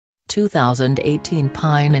2018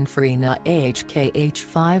 Pininfarina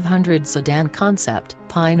H500 SEDAN concept.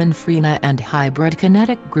 Pininfarina and Hybrid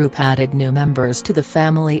Kinetic Group added new members to the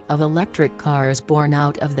family of electric cars born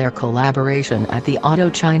out of their collaboration at the Auto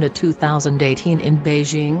China 2018 in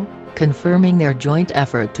Beijing, confirming their joint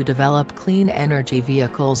effort to develop clean energy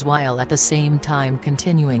vehicles while at the same time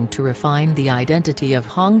continuing to refine the identity of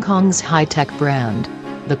Hong Kong's high-tech brand.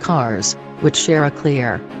 The cars, which share a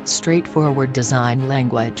clear, straightforward design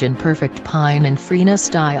language in perfect Pininfarina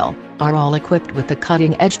style, are all equipped with the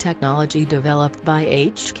cutting-edge technology developed by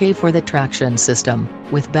HK for the traction system,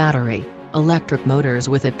 with battery, electric motors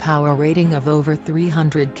with a power rating of over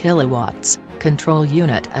 300 kilowatts, control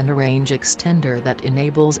unit and a range extender that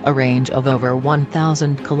enables a range of over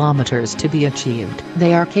 1,000 kilometers to be achieved.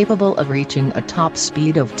 They are capable of reaching a top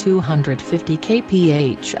speed of 250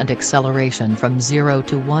 kph and acceleration from 0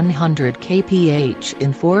 to 100 kph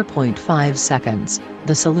in 4.5 seconds,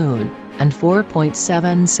 the saloon, and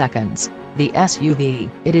 4.7 seconds, the SUV.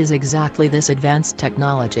 It is exactly this advanced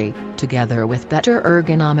technology, together with better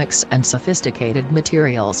ergonomics and sophisticated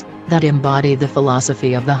materials, that embody the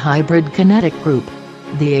philosophy of the Hybrid Kinetic Group.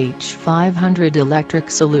 The H500 electric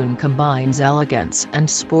saloon combines elegance and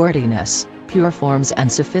sportiness, pure forms and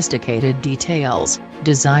sophisticated details,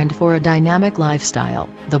 designed for a dynamic lifestyle.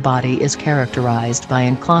 The body is characterized by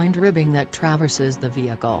inclined ribbing that traverses the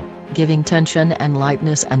vehicle, giving tension and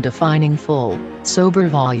lightness and defining full, sober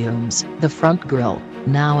volumes. The front grille,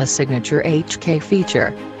 now a signature HK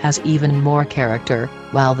feature, has even more character,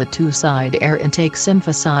 while the two-side air intakes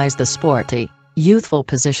emphasize the sporty, youthful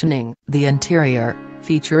positioning. The interior,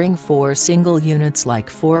 featuring 4 single units like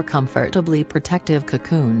 4 comfortably protective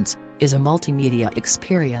cocoons, is a multimedia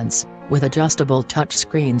experience, with adjustable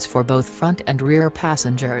touchscreens for both front and rear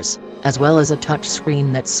passengers, as well as a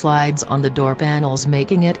touchscreen that slides on the door panels,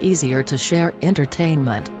 making it easier to share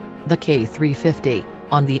entertainment. The K350,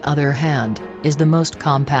 on the other hand, is the most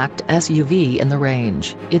compact SUV in the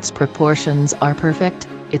range. Its proportions are perfect,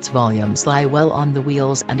 its volumes lie well on the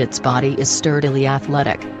wheels and its body is sturdily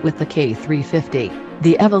athletic. With the K350,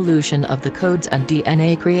 the evolution of the codes and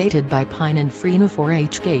DNA created by Pininfarina for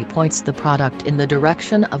HK points the product in the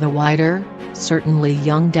direction of a wider, certainly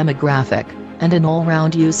young demographic, and an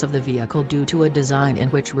all-round use of the vehicle due to a design in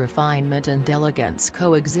which refinement and elegance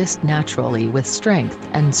coexist naturally with strength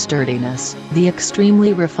and sturdiness. The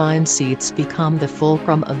extremely refined seats become the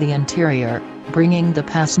fulcrum of the interior, bringing the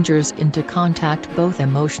passengers into contact both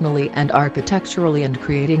emotionally and architecturally and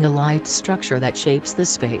creating a light structure that shapes the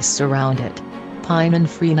space around it.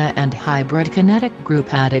 Pininfarina and Hybrid Kinetic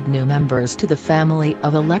Group added new members to the family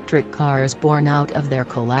of electric cars born out of their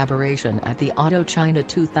collaboration at the Auto China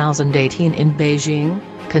 2018 in Beijing,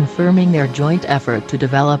 confirming their joint effort to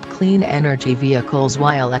develop clean energy vehicles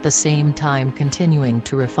while at the same time continuing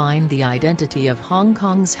to refine the identity of Hong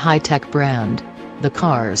Kong's high-tech brand. The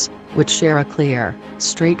cars, which share a clear,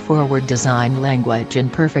 straightforward design language in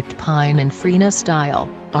perfect Pininfarina style,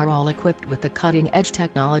 are all equipped with the cutting-edge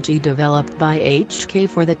technology developed by HK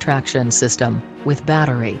for the traction system, with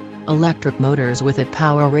battery, electric motors with a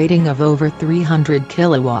power rating of over 300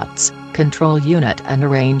 kilowatts, control unit and a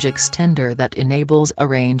range extender that enables a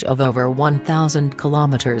range of over 1,000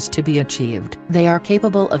 kilometers to be achieved. They are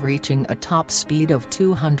capable of reaching a top speed of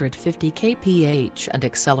 250 kph and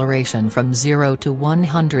acceleration from 0 to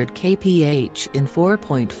 100 kph in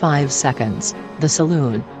 4.5 seconds, the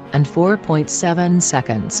saloon, and 4.7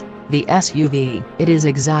 seconds, the SUV. It is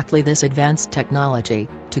exactly this advanced technology,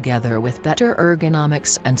 together with better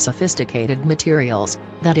ergonomics and sophisticated materials,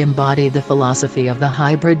 that embody the philosophy of the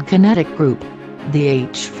Hybrid Kinetic Group. The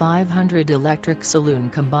H500 electric saloon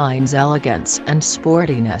combines elegance and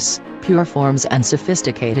sportiness, pure forms and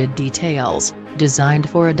sophisticated details, designed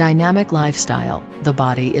for a dynamic lifestyle. The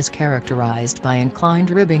body is characterized by inclined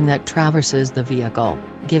ribbing that traverses the vehicle,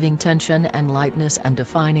 giving tension and lightness and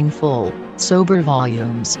defining full, sober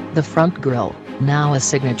volumes. The front grille, now a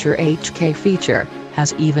signature HK feature,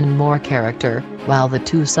 has even more character, while the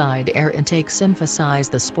two-side air intakes emphasize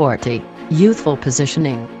the sporty, youthful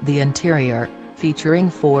positioning. The interior, featuring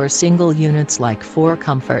 4 single units like 4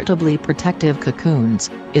 comfortably protective cocoons,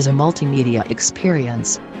 is a multimedia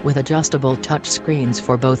experience, with adjustable touchscreens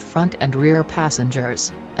for both front and rear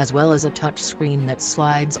passengers, as well as a touchscreen that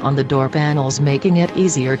slides on the door panels, making it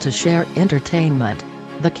easier to share entertainment.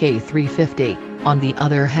 The K350, on the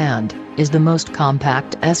other hand, is the most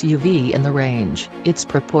compact SUV in the range. Its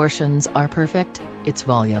proportions are perfect, its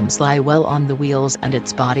volumes lie well on the wheels and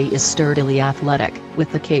its body is sturdily athletic.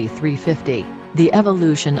 With the K350, the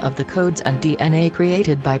evolution of the codes and DNA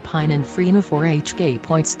created by Pininfarina for HK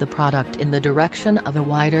points the product in the direction of a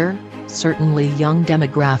wider, certainly young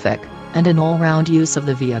demographic, and an all-round use of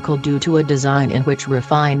the vehicle due to a design in which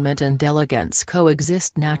refinement and elegance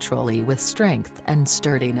coexist naturally with strength and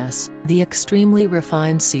sturdiness. The extremely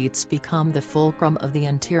refined seats become the fulcrum of the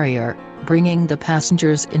interior, bringing the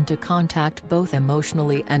passengers into contact both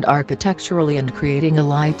emotionally and architecturally and creating a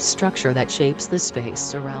light structure that shapes the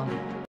space around them.